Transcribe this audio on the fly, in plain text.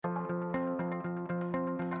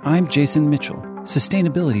I'm Jason Mitchell,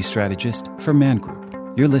 Sustainability Strategist for Man Group.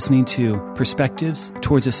 You're listening to Perspectives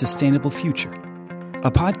Towards a Sustainable Future, a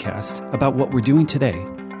podcast about what we're doing today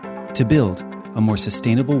to build a more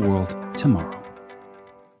sustainable world tomorrow.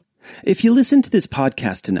 If you listen to this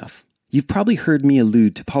podcast enough, you've probably heard me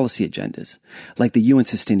allude to policy agendas, like the UN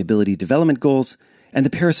Sustainability Development Goals and the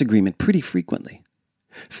Paris Agreement pretty frequently.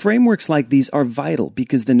 Frameworks like these are vital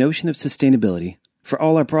because the notion of sustainability, for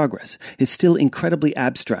all our progress, is still incredibly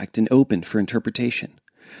abstract and open for interpretation.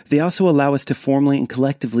 They also allow us to formally and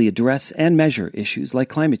collectively address and measure issues like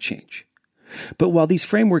climate change. But while these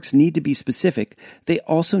frameworks need to be specific, they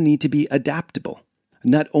also need to be adaptable.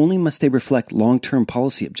 Not only must they reflect long-term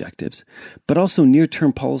policy objectives, but also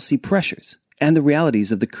near-term policy pressures and the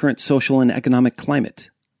realities of the current social and economic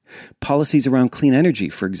climate. Policies around clean energy,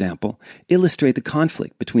 for example, illustrate the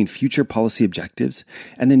conflict between future policy objectives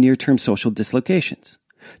and the near-term social dislocations.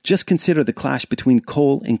 Just consider the clash between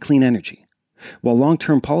coal and clean energy. While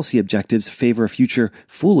long-term policy objectives favor a future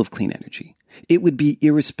full of clean energy, it would be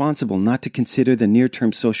irresponsible not to consider the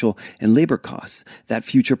near-term social and labor costs that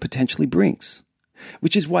future potentially brings.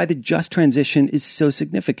 Which is why the just transition is so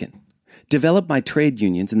significant. Developed by trade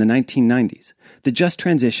unions in the 1990s, the just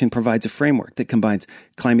transition provides a framework that combines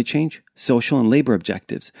climate change, social and labor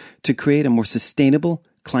objectives to create a more sustainable,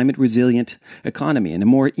 climate-resilient economy and a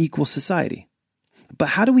more equal society. But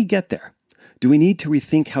how do we get there? Do we need to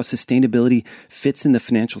rethink how sustainability fits in the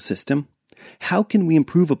financial system? How can we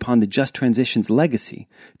improve upon the just transition's legacy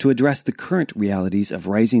to address the current realities of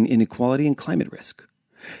rising inequality and climate risk?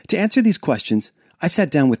 To answer these questions, I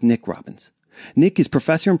sat down with Nick Robbins. Nick is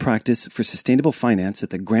Professor in Practice for Sustainable Finance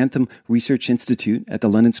at the Grantham Research Institute at the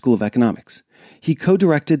London School of Economics. He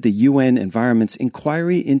co-directed the UN Environment's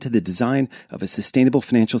inquiry into the design of a sustainable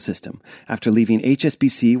financial system after leaving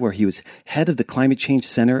HSBC, where he was head of the Climate Change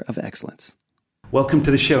Center of Excellence. Welcome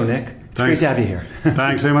to the show, Nick. It's great to have you here.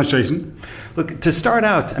 Thanks very much, Jason. Look, to start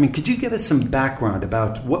out, could you give us some background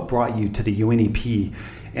about what brought you to the UNEP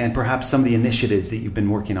and perhaps some of the initiatives that you've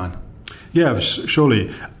been working on? Yeah, surely.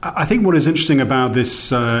 I think what is interesting about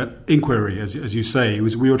this inquiry, as you say,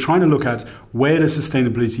 was we were trying to look at where does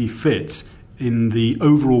sustainability fit in the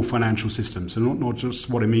overall financial system. So not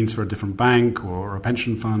just what it means for a different bank or a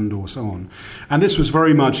pension fund or so on. And this was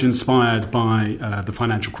very much inspired by the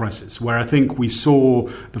financial crisis, where I think we saw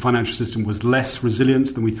the financial system was less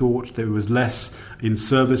resilient than we thought. There was less in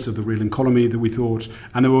service of the real economy than we thought.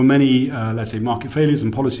 And there were many, let's say, market failures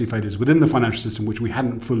and policy failures within the financial system, which we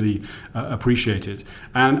hadn't fully appreciated.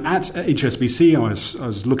 And at HSBC, I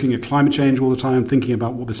was looking at climate change all the time, thinking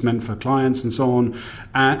about what this meant for clients and so on.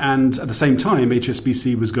 And at the same time,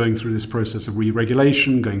 HSBC was going through this process of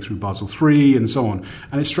re-regulation, going through Basel III and so on.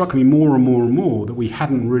 And it struck me more and more and more that we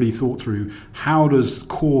hadn't really thought through how does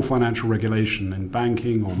core financial regulation in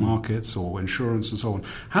banking or markets or insurance and so on,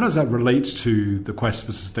 how does that relate to the quest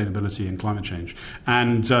for sustainability and climate change?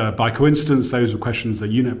 And by coincidence, those were questions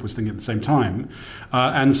that UNEP was thinking at the same time.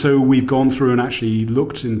 And so we've gone through and actually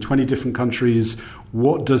looked in 20 different countries,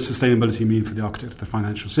 what does sustainability mean for the architecture of the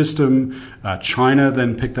financial system? China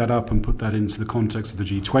then picked that up and put that into the context of the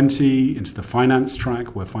G20, into the finance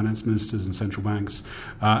track, where finance ministers and central banks.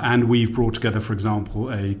 And we've brought together, for example,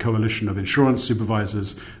 a coalition of insurance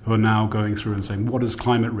supervisors who are now going through and saying, what does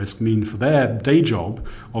climate risk mean for their day job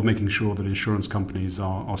of making sure that insurance companies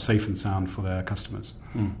are safe and sound for their customers?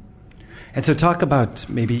 And so talk about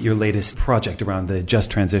maybe your latest project around the just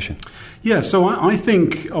transition. Yeah, so I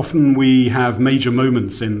think often we have major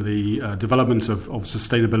moments in the development of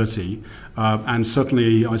sustainability. And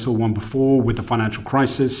certainly I saw one before with the financial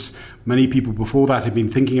crisis. Many people before that had been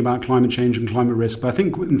thinking about climate change and climate risk. But I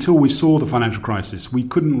think until we saw the financial crisis, we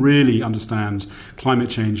couldn't really understand climate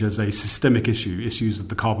change as a systemic issue, issues of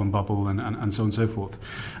the carbon bubble and so on and so forth.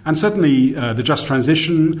 And certainly the just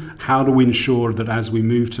transition, how do we ensure that as we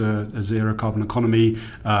move to a zero carbon economy,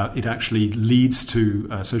 it actually leads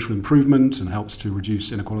to social improvement and helps to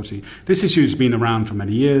reduce inequality. This issue has been around for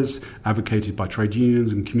many years, advocated by trade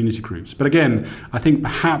unions and community groups. But again, I think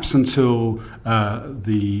perhaps until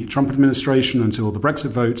the Trump administration, until the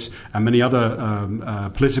Brexit vote, and many other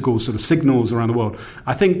political sort of signals around the world,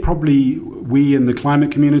 I think probably we in the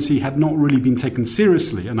climate community had not really been taken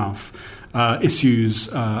seriously enough issues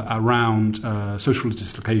around social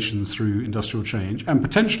dislocations through industrial change, and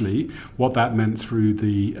potentially what that meant through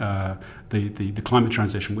the climate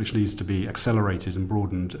transition, which needs to be accelerated and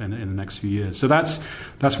broadened in the next few years. So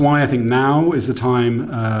that's why I think now is the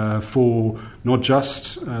time for not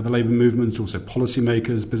just the labour movement, also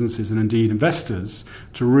policymakers, businesses, and indeed investors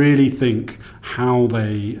to really think how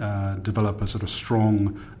they develop a sort of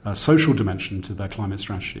strong social dimension to their climate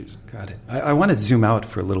strategies. Got it. I want to zoom out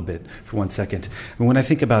for a little bit, for 1 second. When I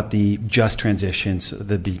think about the just transitions,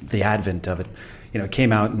 the advent of it, it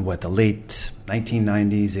came out in the late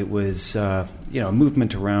 1990s. It was a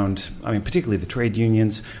movement around, particularly the trade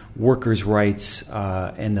unions, workers' rights,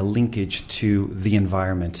 and the linkage to the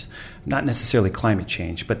environment, not necessarily climate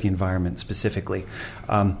change, but the environment specifically.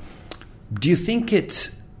 Do you think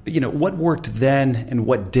what worked then and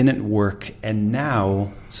what didn't work, and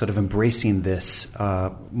now sort of embracing this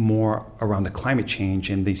more around the climate change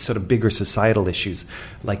and these sort of bigger societal issues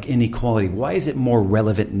like inequality, why is it more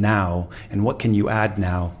relevant now, and what can you add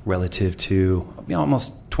now relative to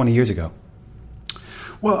almost 20 years ago?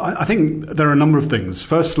 Well, I think there are a number of things.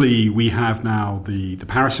 Firstly, we have now the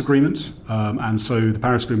Paris Agreement, and so the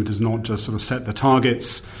Paris Agreement does not just sort of set the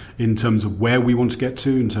targets in terms of where we want to get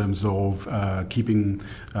to, in terms of keeping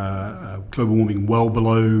global warming well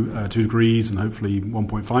below 2 degrees and hopefully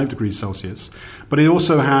 1.5 degrees Celsius, but it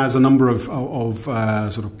also has a number of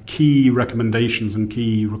sort of key recommendations and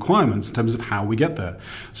key requirements in terms of how we get there.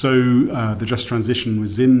 So the just transition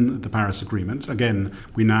was in the Paris Agreement. Again,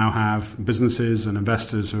 we now have businesses and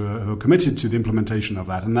investors who are committed to the implementation of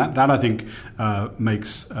that, and that I think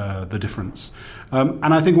makes the difference.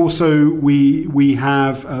 And I think also we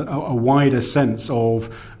have a wider sense of,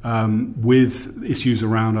 with issues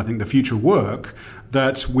around, I think, the future of work,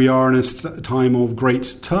 that we are in a time of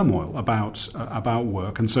great turmoil about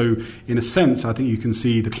work. And so, in a sense, I think you can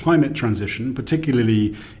see the climate transition,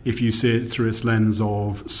 particularly if you see it through its lens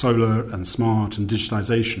of solar and smart and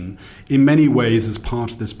digitization, in many ways as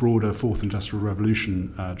part of this broader fourth industrial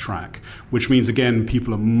revolution track, which means, again,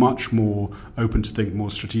 people are much more open to think more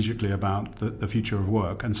strategically about the future of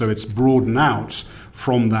work. And so it's broadened out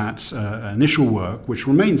from that initial work, which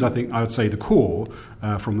remains, I would say, the core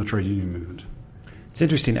from the trade union movement. It's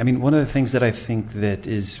interesting. One of the things that I think that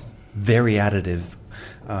is very additive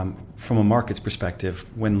from a market's perspective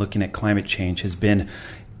when looking at climate change has been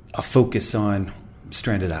a focus on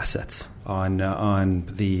stranded assets, on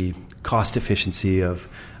the cost efficiency of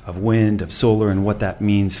wind, of solar, and what that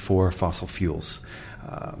means for fossil fuels.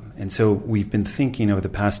 And so we've been thinking over the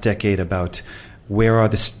past decade about where are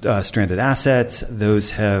the stranded assets.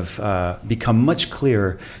 Those have become much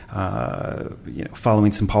clearer,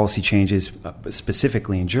 following some policy changes,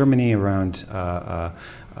 specifically in Germany around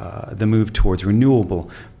the move towards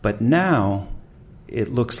renewable. But now it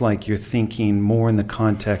looks like you're thinking more in the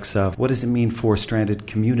context of what does it mean for stranded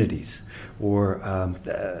communities or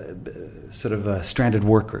stranded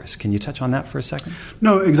workers. Can you touch on that for a second?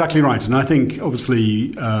 No, exactly right. And I think,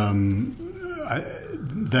 obviously,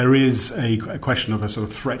 there is a question of a sort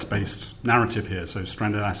of threat-based narrative here. So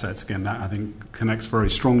stranded assets, again, that I think connects very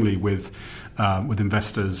strongly with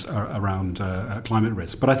investors around climate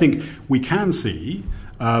risk. But I think we can see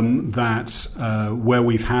that where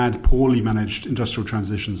we've had poorly managed industrial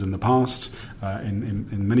transitions in the past,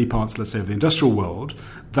 in many parts, let's say, of the industrial world,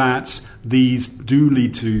 that these do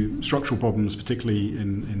lead to structural problems, particularly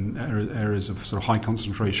in areas of sort of high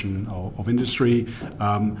concentration of industry,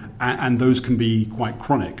 and those can be quite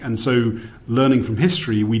chronic. And so learning from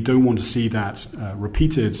history, we don't want to see that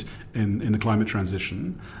repeated in the climate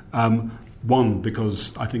transition. One,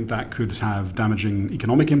 because I think that could have damaging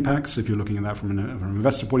economic impacts. If you're looking at that from an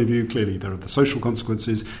investor point of view, clearly there are the social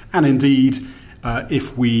consequences. And indeed,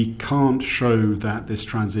 if we can't show that this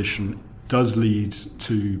transition does lead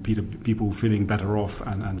to people feeling better off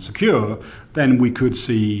and secure, then we could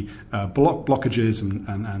see blockages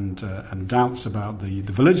and doubts about the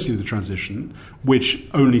validity of the transition, which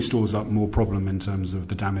only stores up more problem in terms of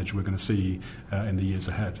the damage we're going to see in the years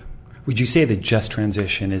ahead. Would you say that just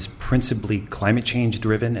transition is principally climate change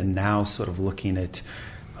driven and now sort of looking at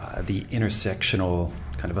the intersectional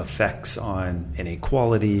kind of effects on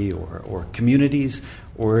inequality or communities,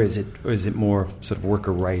 or is it more sort of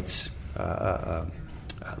worker rights,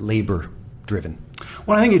 labor driven?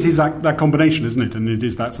 Well, I think it is that combination, isn't it? And it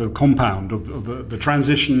is that sort of compound of the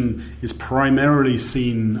transition is primarily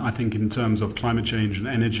seen, I think, in terms of climate change and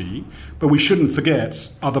energy. But we shouldn't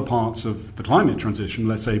forget other parts of the climate transition,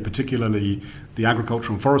 let's say particularly the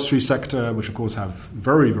agricultural and forestry sector, which of course have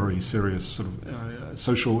very, very serious sort of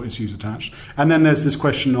social issues attached. And then there's this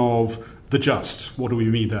question of the just. What do we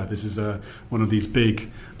mean there? This is one of these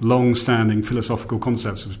big, long-standing philosophical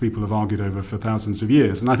concepts which people have argued over for thousands of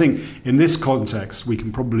years. And I think in this context, we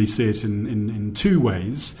can probably see it in two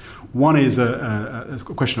ways. One is a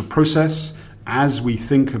question of process. As we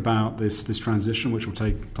think about this transition, which will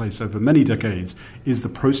take place over many decades, is the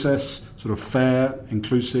process sort of fair,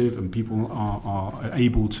 inclusive, and people are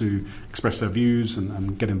able to express their views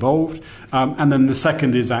and get involved? And then the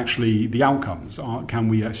second is actually the outcomes. Can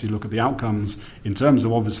we actually look at the outcomes in terms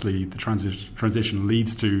of, obviously, the transition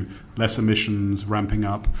leads to less emissions, ramping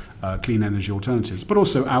up clean energy alternatives, but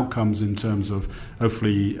also outcomes in terms of,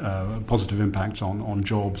 hopefully, positive impact on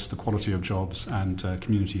jobs, the quality of jobs, and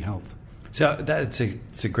community health. So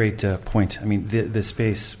it's a great point. I mean, the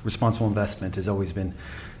space, responsible investment, has always been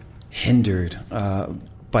hindered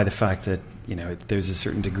by the fact that, there's a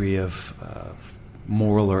certain degree of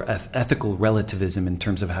moral or ethical relativism in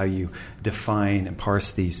terms of how you define and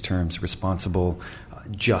parse these terms. Responsible,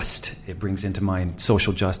 just. It brings into mind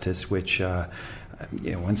social justice, which,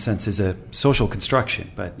 in one sense, is a social construction.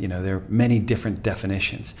 But, there are many different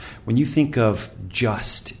definitions. When you think of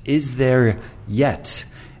just, is there yet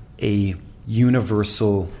a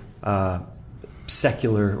universal,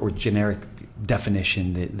 secular or generic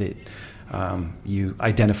definition that you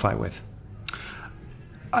identify with?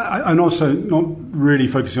 I'm also not really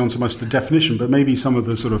focusing on so much the definition, but maybe some of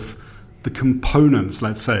the sort of the components,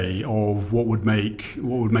 let's say, of what would make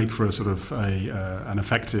for a sort of an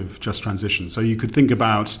effective just transition. So you could think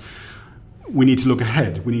about, we need to look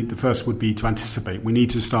ahead. The first would be to anticipate. We need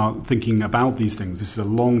to start thinking about these things. This is a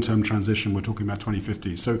long-term transition. We're talking about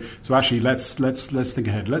 2050. So actually, let's think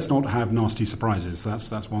ahead. Let's not have nasty surprises.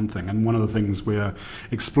 That's one thing. And one of the things we're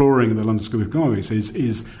exploring at the London School of Economics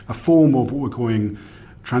is a form of what we're calling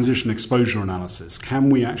transition exposure analysis.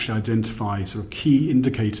 Can we actually identify sort of key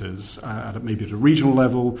indicators maybe at a regional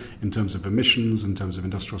level in terms of emissions, in terms of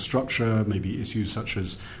industrial structure, maybe issues such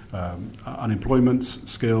as unemployment,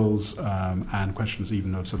 skills, and questions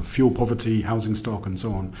even of sort of fuel poverty, housing stock, and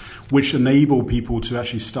so on, which enable people to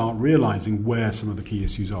actually start realizing where some of the key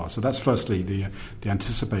issues are. So that's firstly the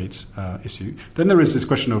anticipate issue. Then there is this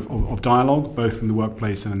question of dialogue, both in the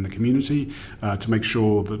workplace and in the community, to make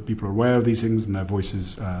sure that people are aware of these things and their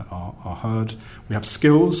voices are heard. We have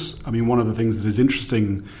skills. I mean, one of the things that is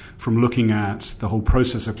interesting from looking at the whole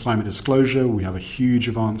process of climate disclosure, we have a huge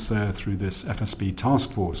advance there through this FSB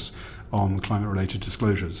task force on climate-related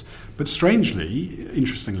disclosures. But strangely,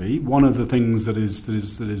 interestingly, one of the things that is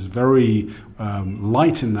very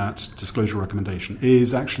light in that disclosure recommendation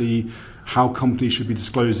is actually how companies should be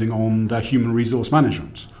disclosing on their human resource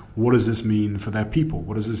management. What does this mean for their people?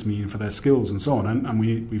 What does this mean for their skills and so on? And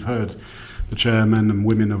we've heard the chairmen and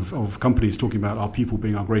women of companies talking about our people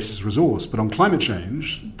being our greatest resource. But on climate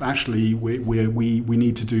change, actually, we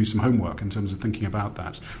need to do some homework in terms of thinking about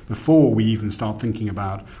that before we even start thinking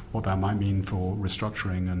about what that might mean for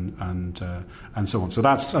restructuring and so on. So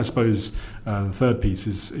that's, I suppose, the third piece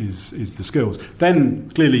is the skills. Then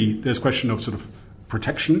clearly there's a question of sort of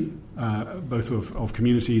protection, both of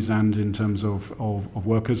communities and in terms of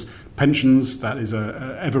workers. Pensions, that is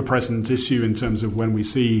a ever-present issue in terms of when we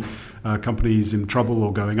see companies in trouble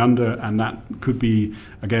or going under, and that could be,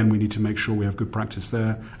 again, we need to make sure we have good practice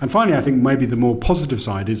there. And finally, I think maybe the more positive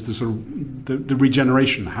side is the sort of the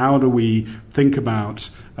regeneration. How do we think about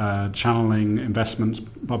channeling investment,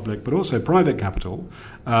 public but also private capital,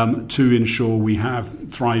 to ensure we have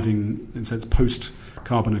thriving, in a sense,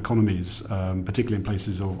 post-carbon economies, particularly in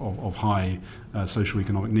places of high social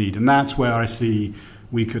economic need. And that's where I see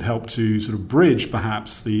we could help to sort of bridge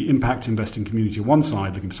perhaps the impact investing community on one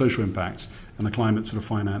side, looking for social impact, and the climate sort of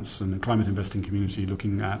finance and the climate investing community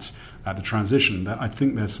looking at the transition. I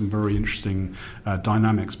think there's some very interesting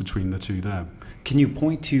dynamics between the two there. Can you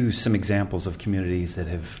point to some examples of communities that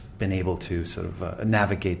have been able to sort of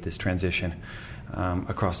navigate this transition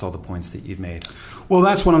across all the points that you've made? Well,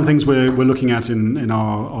 that's one of the things we're looking at in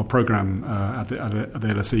our program at the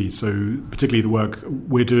LSE. So particularly the work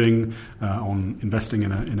we're doing on investing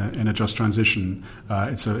in a just transition.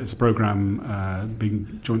 It's a program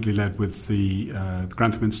being jointly led with the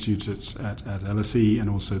Grantham Institute at LSE and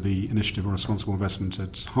also the Initiative on Responsible Investment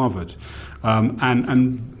at Harvard.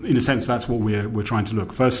 And in a sense, that's what we're trying to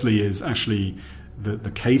look. Firstly is actually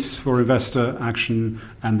the case for investor action,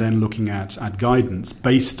 and then looking at guidance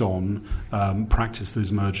based on practice that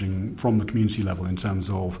is emerging from the community level in terms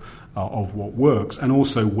of what works, and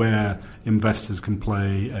also where investors can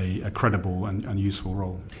play a credible and useful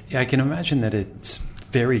role. Yeah, I can imagine that it's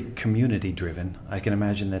very community driven. I can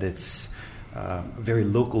imagine that it's very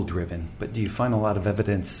local driven, but do you find a lot of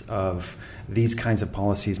evidence of these kinds of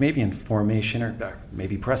policies, maybe in formation or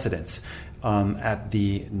maybe precedents, at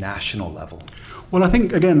the national level? Well, I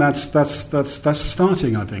think again that's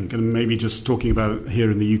starting. I think, and maybe just talking about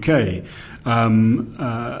here in the UK,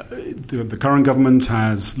 the current government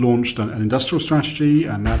has launched an industrial strategy,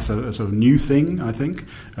 and that's a sort of new thing. I think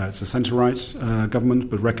it's a centre-right government,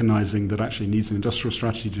 but recognising that actually needs an industrial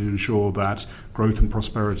strategy to ensure that growth and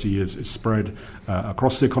prosperity is spread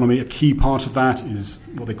across the economy. A key part of that is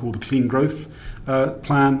what they call the Clean Growth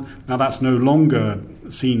Plan. Now, that's no longer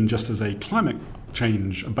seen just as a climate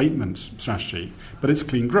change abatement strategy, but it's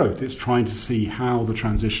clean growth. It's trying to see how the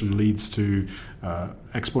transition leads to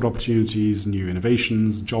export opportunities, new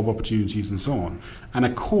innovations, job opportunities, and so on. And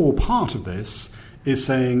a core part of this is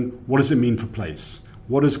saying, what does it mean for place?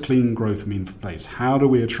 What does clean growth mean for place? How do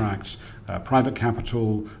we attract private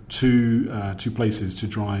capital to places to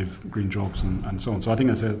drive green jobs and so on? So I think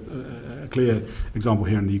that's a clear example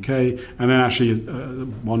here in the UK. And then actually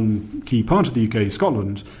one key part of the UK,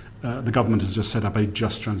 Scotland, the government has just set up a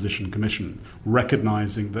Just Transition Commission,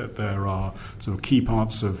 recognising that there are sort of key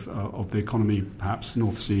parts of the economy, perhaps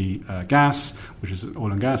North Sea gas, which is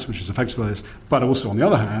oil and gas, which is affected by this. But also, on the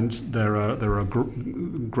other hand, there are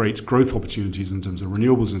great growth opportunities in terms of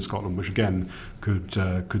renewables in Scotland, which again could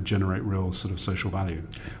generate real sort of social value.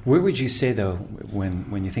 Where would you say, though,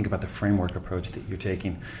 when you think about the framework approach that you're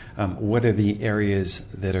taking, what are the areas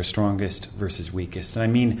that are strongest versus weakest? And I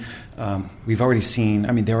mean, we've already seen,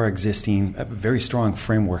 there are existing very strong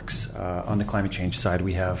frameworks on the climate change side.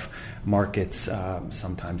 We have markets,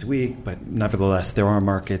 sometimes weak, but nevertheless there are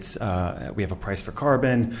markets. We have a price for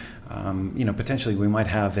carbon. Potentially we might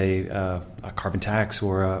have a carbon tax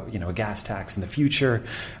or a gas tax in the future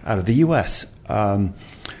out of the U.S.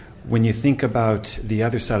 When you think about the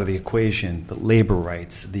other side of the equation, the labor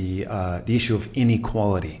rights, the issue of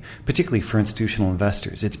inequality, particularly for institutional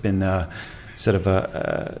investors, it's been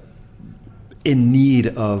in need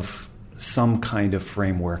of some kind of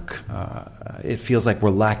framework. It feels like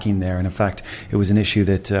we're lacking there, and in fact, it was an issue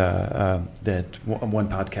that one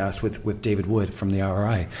podcast with David Wood from the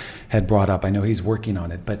RRI had brought up. I know he's working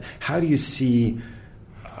on it, but how do you see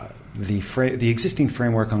the existing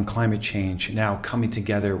framework on climate change now coming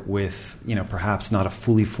together with perhaps not a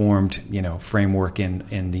fully formed framework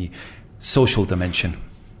in the social dimension?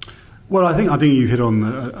 Well, I think you hit on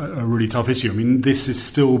a really tough issue. This is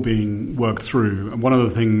still being worked through. And one of the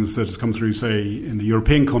things that has come through, say, in the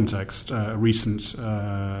European context, a recent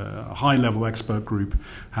high-level expert group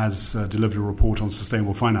has delivered a report on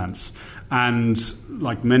sustainable finance. And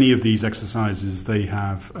like many of these exercises, they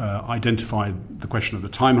have identified the question of the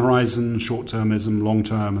time horizon, short-termism,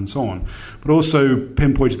 long-term, and so on. But also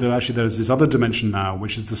pinpointed that actually there's this other dimension now,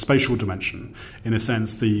 which is the spatial dimension. In a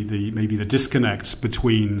sense, maybe the disconnect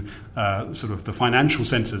between sort of the financial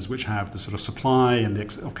centres, which have the sort of supply and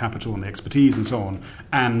of capital and the expertise and so on,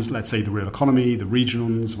 and let's say the real economy, the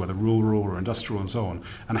regions, whether rural or industrial and so on,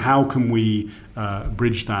 and how can we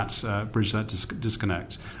bridge that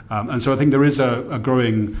disconnect? And so I think there is a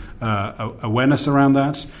growing awareness around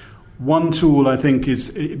that. One tool, I think, is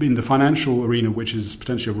in the financial arena, which is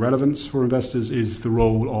potentially of relevance for investors, is the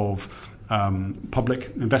role of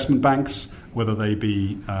public investment banks, whether they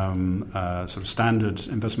be sort of standard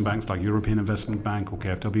investment banks like European Investment Bank or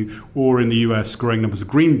KfW, or in the US, growing numbers of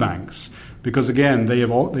green banks, because again, they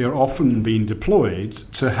are often being deployed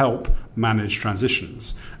to help manage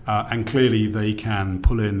transitions. And clearly they can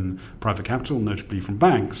pull in private capital, notably from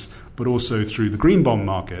banks, but also through the green bond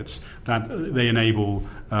markets, that they enable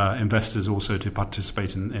investors also to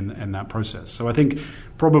participate in that process. So I think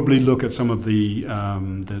probably look at some of the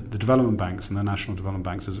development banks and the national development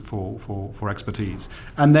banks as for expertise.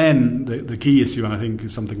 And then the key issue, and I think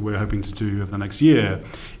is something we're hoping to do over the next year,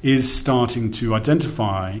 is starting to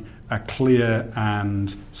identify a clear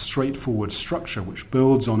and straightforward structure which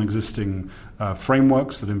builds on existing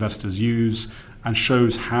frameworks that investors use and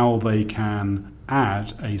shows how they can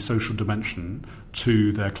add a social dimension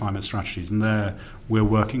to their climate strategies. And there we're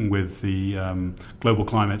working with the Global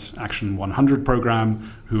Climate Action 100 program,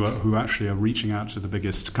 who actually are reaching out to the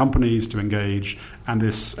biggest companies to engage. And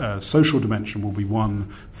this social dimension will be one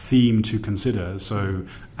theme to consider. So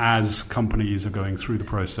as companies are going through the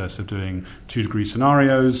process of doing 2-degree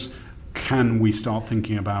scenarios, can we start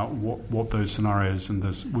thinking about what those scenarios and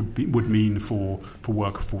this would mean for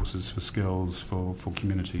workforces, for skills, for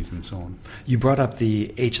communities, and so on? You brought up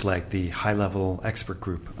the HLEG, the High-Level Expert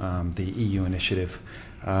Group, the EU initiative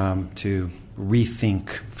to rethink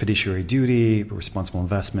fiduciary duty, responsible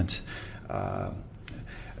investment.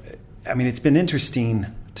 It's been interesting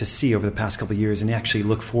to see over the past couple of years, and actually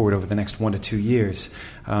look forward over the next 1 to 2 years,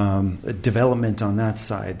 development on that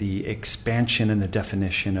side, the expansion and the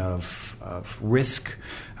definition of risk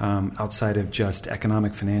outside of just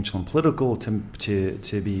economic, financial, and political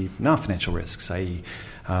to be non-financial risks, i.e.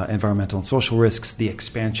 Environmental and social risks, the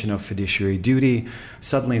expansion of fiduciary duty,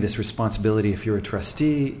 suddenly this responsibility, if you're a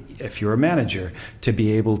trustee, if you're a manager, to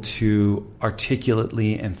be able to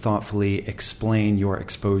articulately and thoughtfully explain your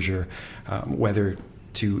exposure, whether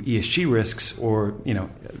to ESG risks or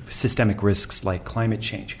systemic risks like climate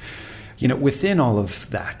change. Within all of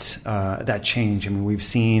that change, I mean, we've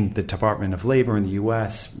seen the Department of Labor in the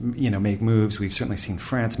U.S., make moves. We've certainly seen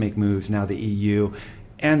France make moves. Now the EU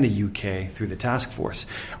and the UK through the task force.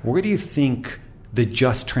 Where do you think the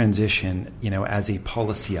just transition, as a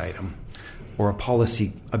policy item or a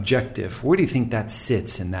policy objective, where do you think that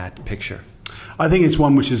sits in that picture? I think it's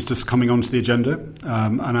one which is just coming onto the agenda.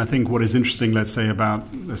 And I think what is interesting, let's take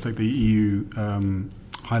the EU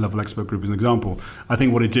high-level expert group as an example. I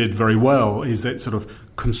think what it did very well is it sort of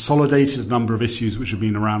consolidated a number of issues which have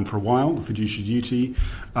been around for a while, the fiduciary duty.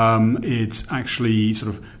 It actually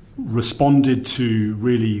sort of responded to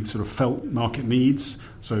really sort of felt market needs,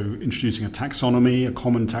 so introducing a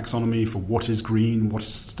common taxonomy for what is green, what is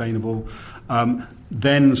sustainable,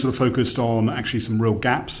 then sort of focused on actually some real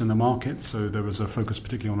gaps in the market. So there was a focus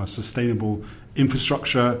particularly on a sustainable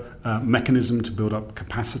infrastructure mechanism to build up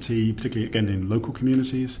capacity, particularly again in local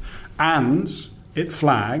communities, and it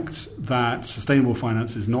flagged that sustainable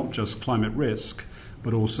finance is not just climate risk,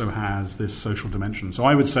 but also has this social dimension. So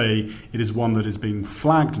I would say it is one that is being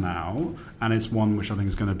flagged now, and it's one which I think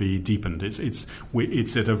is going to be deepened. It's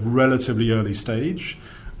at a relatively early stage,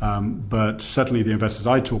 but certainly the investors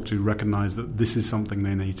I talk to recognize that this is something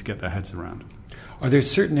they need to get their heads around. Are there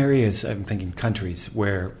certain areas, I'm thinking countries,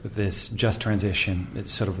 where this just transition it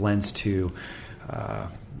sort of lends to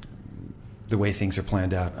the way things are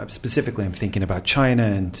planned out? Specifically, I'm thinking about China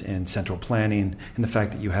and central planning and the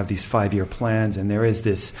fact that you have these 5-year plans, and there is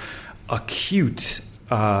this acute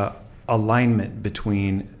alignment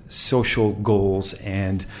between social goals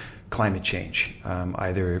and climate change,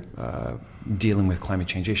 either dealing with climate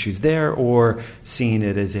change issues there or seeing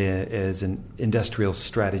it as an industrial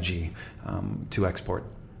strategy to export.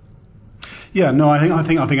 Yeah, no, I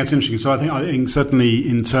think that's interesting. So I think certainly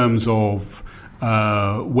in terms of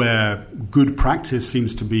where good practice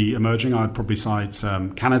seems to be emerging, I'd probably cite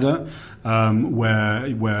Canada, where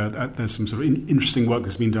there's some sort of interesting work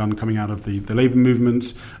that's been done coming out of the labour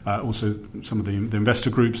movement. Also, some of the investor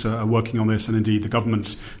groups are working on this, and indeed the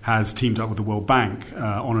government has teamed up with the World Bank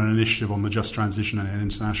on an initiative on the just transition in an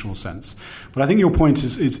international sense. But I think your point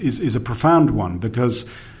is a profound one, because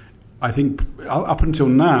I think up until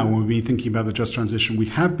now, when we've been thinking about the just transition, we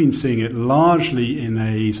have been seeing it largely in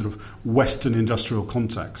a sort of Western industrial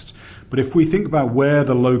context. But if we think about where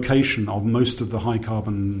the location of most of the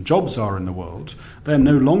high-carbon jobs are in the world, they're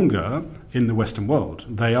no longer in the Western world.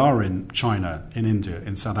 They are in China, in India,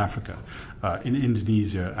 in South Africa, in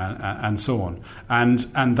Indonesia, and so on. And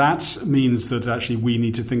that means that actually we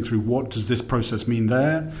need to think through what does this process mean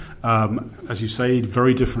there. As you say,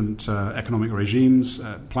 very different economic regimes,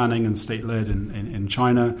 planning and state-led in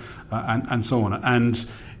China, and so on. And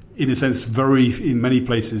in a sense, in many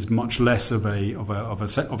places, much less of a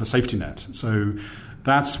safety net. So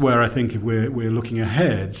that's where I think if we're looking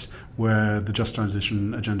ahead, where the just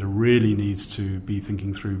transition agenda really needs to be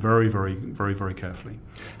thinking through very, very, very, very carefully.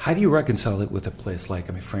 How do you reconcile it with a place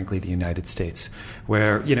like, frankly, the United States,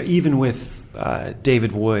 where even with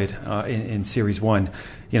David Wood in Series 1,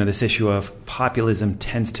 this issue of populism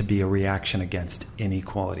tends to be a reaction against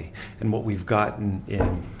inequality, and what we've gotten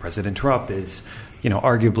in President Trump is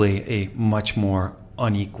arguably a much more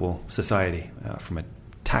unequal society from a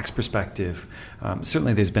tax perspective.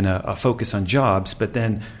 Certainly there's been a focus on jobs, but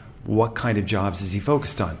then what kind of jobs is he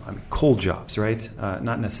focused on? Coal jobs, right?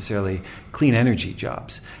 Not necessarily clean energy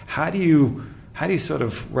jobs. How do you sort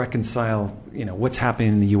of reconcile, what's happening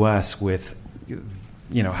in the U.S. with,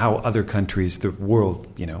 how other countries, the world,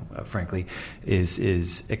 frankly,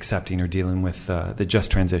 is accepting or dealing with the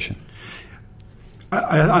just transition?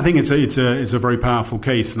 I think it's a very powerful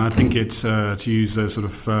case, and I think it's to use a sort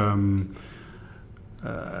of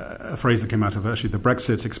a phrase that came out of actually the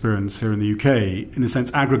Brexit experience here in the UK. In a sense,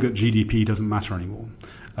 aggregate GDP doesn't matter anymore.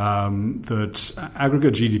 that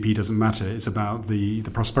aggregate GDP doesn't matter. It's about the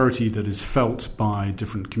prosperity that is felt by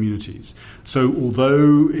different communities. So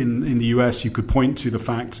although in the US you could point to the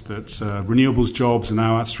fact that renewables jobs are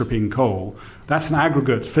now outstripping coal, that's an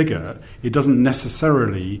aggregate figure. It doesn't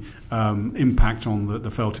necessarily impact on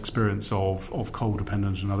the felt experience of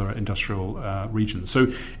coal-dependent and other industrial regions. So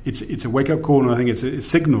it's a wake-up call, and I think it's a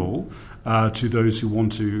signal to those who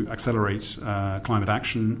want to accelerate climate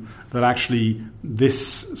action that actually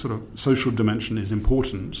this sort of social dimension is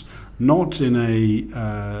important, not in a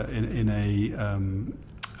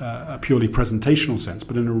purely presentational sense,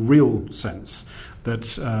 but in a real sense,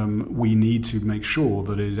 that we need to make sure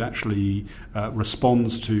that it actually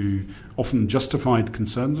responds to often justified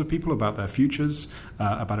concerns of people about their futures,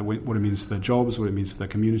 about what it means for their jobs, what it means for their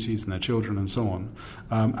communities and their children, and so on.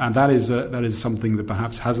 And that is something that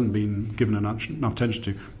perhaps hasn't been given enough attention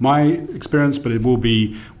to. My experience, but it will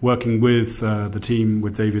be working with the team,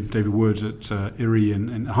 with David Wood at IRI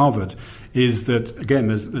in Harvard, is that, again,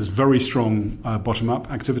 there's very strong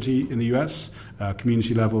bottom-up activity in the US,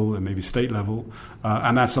 community level and maybe state level,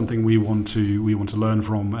 and that's something we want to learn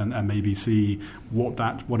from and maybe see what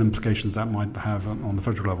implications that might have on the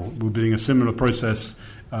federal level. We're doing a similar process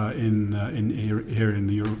here in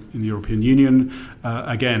the European Union,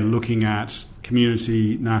 again looking at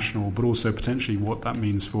community, national, but also potentially what that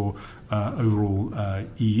means for overall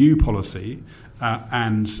EU policy.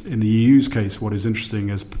 And in the EU's case, what is interesting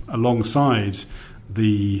is alongside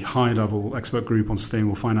the high-level expert group on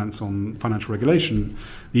sustainable finance, on financial regulation,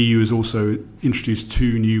 the EU has also introduced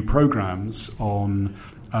 2 new programs on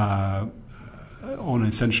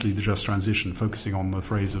essentially the just transition, focusing on the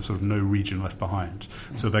phrase of sort of no region left behind.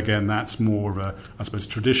 So again, that's more of a, I suppose,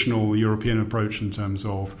 traditional European approach in terms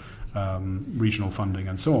of regional funding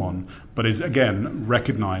and so on, but is again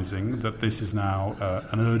recognizing that this is now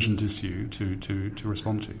an urgent issue to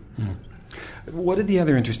respond to. Mm. One of the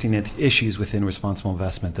other interesting issues within responsible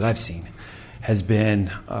investment that I've seen has been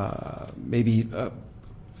maybe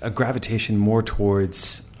a gravitation more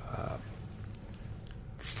towards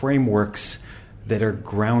frameworks that are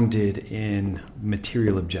grounded in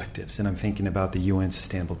material objectives. And I'm thinking about the UN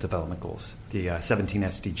Sustainable Development Goals, the 17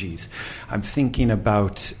 SDGs. I'm thinking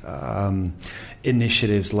about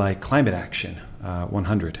initiatives like Climate Action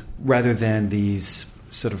 100, rather than these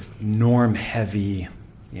sort of norm-heavy,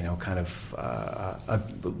 kind of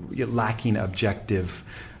lacking objective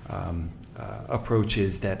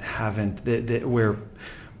approaches that haven't,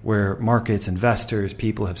 where markets, investors,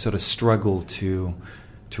 people have sort of struggled to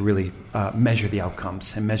really measure the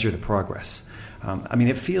outcomes and measure the progress.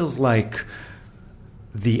 It feels like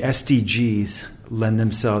the SDGs lend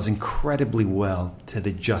themselves incredibly well to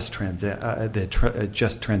the just transition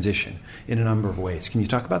in a number of ways. Can you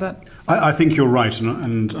talk about that? I think you're right,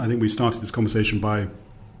 and I think we started this conversation by,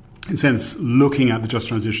 in a sense, looking at the just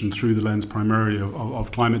transition through the lens primarily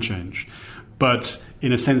of climate change. But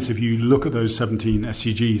in a sense, if you look at those 17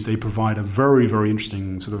 SDGs, they provide a very, very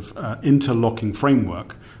interesting sort of interlocking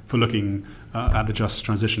framework for looking at the just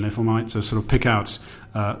transition. If I might sort of pick out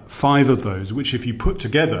 5 of those, which if you put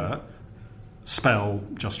together spell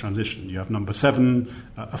just transition. You have number 7,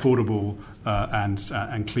 affordable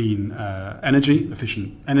and clean energy,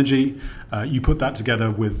 efficient energy. You put that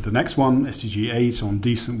together with the next one, SDG 8, on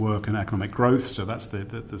decent work and economic growth. So that's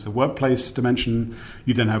there's a workplace dimension.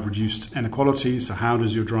 You then have reduced inequality. So how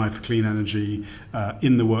does your drive for clean energy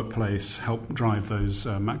in the workplace help drive those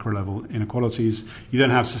macro level inequalities? You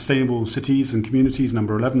then have sustainable cities and communities,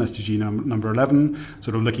 number 11, SDG number 11,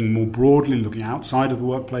 sort of looking more broadly, looking outside of the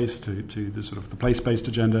workplace to the sort of the place-based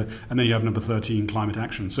agenda. And then you have number 13, climate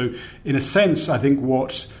action. So in a sense, I think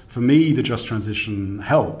what, for me, the just transition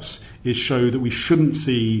helps is show that we shouldn't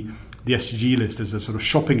see the SDG list as a sort of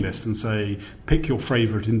shopping list and say, pick your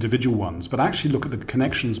favourite individual ones, but actually look at the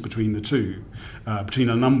connections between the two, between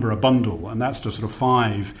a bundle, and that's the sort of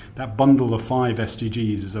 5, that bundle of 5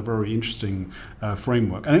 SDGs is a very interesting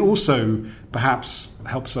framework. And it also perhaps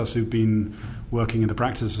helps us who've been working in the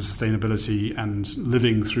practice of sustainability and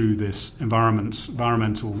living through this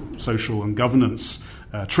environmental, social and governance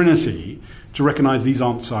trinity to recognise these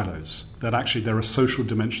aren't silos, that actually there are social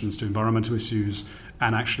dimensions to environmental issues,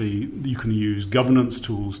 and actually you can use governance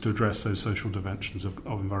tools to address those social dimensions of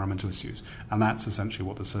environmental issues. And that's essentially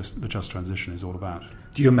what the just transition is all about.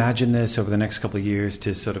 Do you imagine this over the next couple of years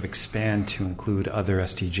to sort of expand to include other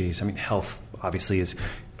SDGs? I mean, health obviously is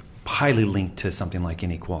highly linked to something like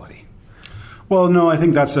inequality. Well, no, I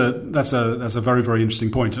think that's a very, very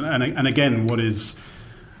interesting point. And again, what is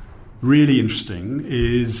really interesting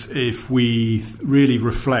is if we really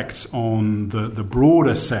reflect on the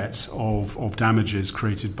broader set of damages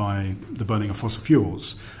created by the burning of fossil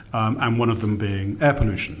fuels, and one of them being air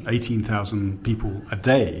pollution. 18,000 people a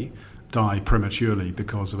day die prematurely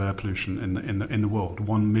because of air pollution in the world.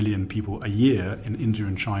 1 million people a year in India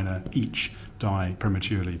and China each die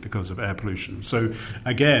prematurely because of air pollution. So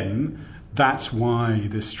again, that's why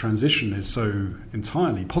this transition is so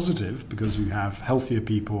entirely positive, because you have healthier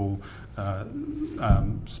people,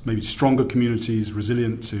 maybe stronger communities,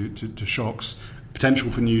 resilient to shocks,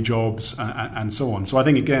 potential for new jobs, and so on. So I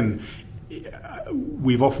think, again,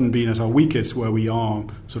 we've often been at our weakest where we are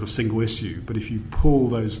sort of single issue, but if you pull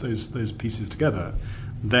those pieces together,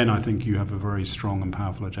 then I think you have a very strong and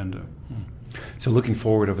powerful agenda. So looking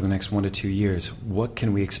forward over the next 1 to 2 years, what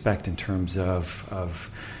can we expect in terms of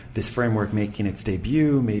this framework making its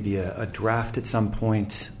debut, maybe a draft at some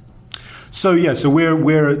point? So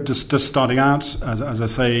we're just starting out, as I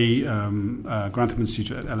say, Grantham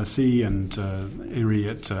Institute at LSE and IRI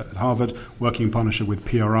at Harvard, working in partnership with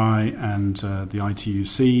PRI and the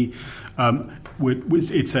ITUC.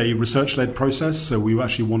 It's a research-led process, so we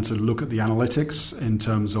actually want to look at the analytics in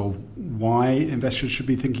terms of why investors should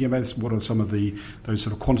be thinking about this. What are some of those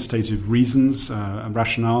sort of quantitative reasons and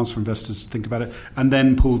rationales for investors to think about it, and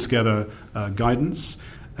then pull together guidance.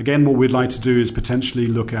 Again, what we'd like to do is potentially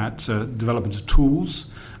look at development of tools.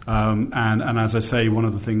 And as I say, one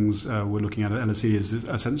of the things we're looking at LSE is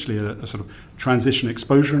essentially a sort of transition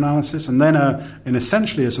exposure analysis, and then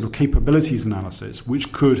essentially a sort of capabilities analysis,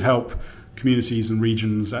 which could help communities and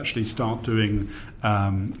regions actually start doing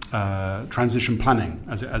transition planning,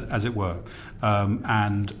 as it were.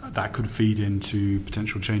 And that could feed into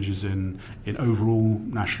potential changes in overall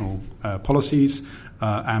national policies,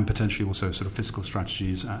 and potentially also sort of fiscal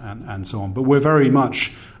strategies and so on. But we're very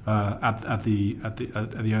much at the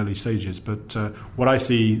early stages. But what I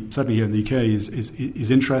see certainly here in the UK is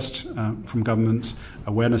interest from government,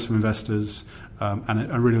 awareness from investors,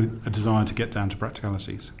 and really a desire to get down to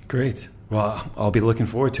practicalities. Great. Well, I'll be looking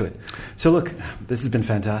forward to it. So look, this has been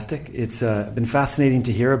fantastic. It's been fascinating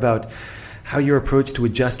to hear about how your approach to a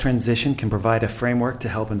just transition can provide a framework to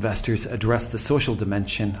help investors address the social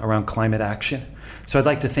dimension around climate action. So I'd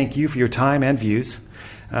like to thank you for your time and views.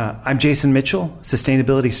 I'm Jason Mitchell,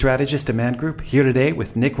 Sustainability Strategist at Man Group, here today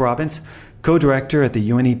with Nick Robbins, Co-Director at the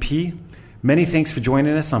UNEP. Many thanks for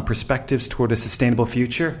joining us on Perspectives Toward a Sustainable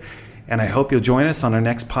Future, and I hope you'll join us on our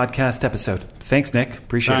next podcast episode. Thanks, Nick.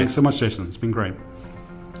 Appreciate it. Thanks so much, Jason. It's been great.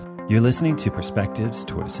 You're listening to Perspectives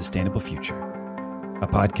Toward a Sustainable Future, a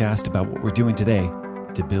podcast about what we're doing today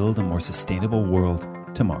to build a more sustainable world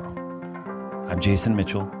tomorrow. I'm Jason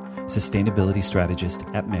Mitchell, Sustainability Strategist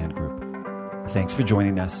at Man Group. Thanks for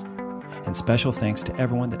joining us, and special thanks to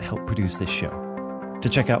everyone that helped produce this show. To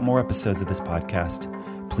check out more episodes of this podcast,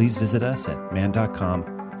 please visit us at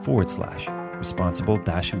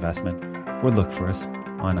man.com/responsible-investment or look for us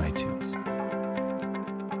on iTunes.